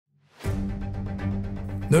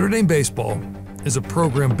Notre Dame Baseball is a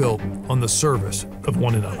program built on the service of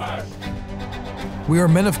one another. We are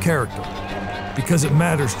men of character because it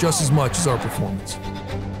matters just as much as our performance.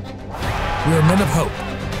 We are men of hope.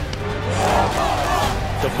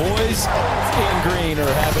 The boys in green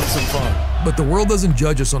are having some fun. But the world doesn't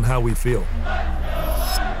judge us on how we feel.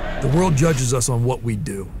 The world judges us on what we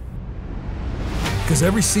do. Because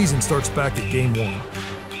every season starts back at game one.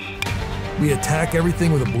 We attack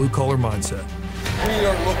everything with a blue-collar mindset. We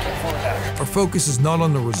are looking for that. Our focus is not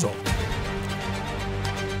on the result.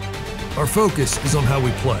 Our focus is on how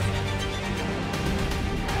we play.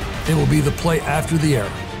 It will be the play after the error,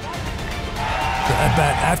 the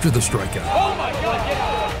at-bat after the strikeout, Oh my God, get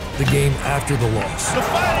out. the game after the loss The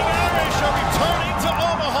Fighting Irish are returning to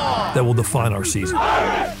Omaha. that will define our season. We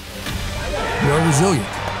are resilient.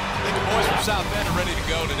 I think the boys from South Bend are ready to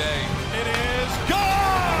go today. It is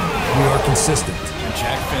gone. We are consistent, And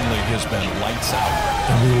Jack Finley has been lights out.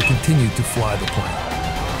 and we will continue to fly the plane.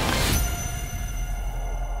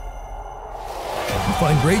 We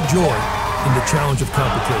find great joy in the challenge of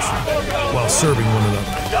competition while serving one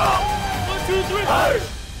another. Go. 1, 2,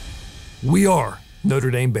 3. We are Notre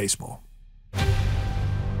Dame Baseball.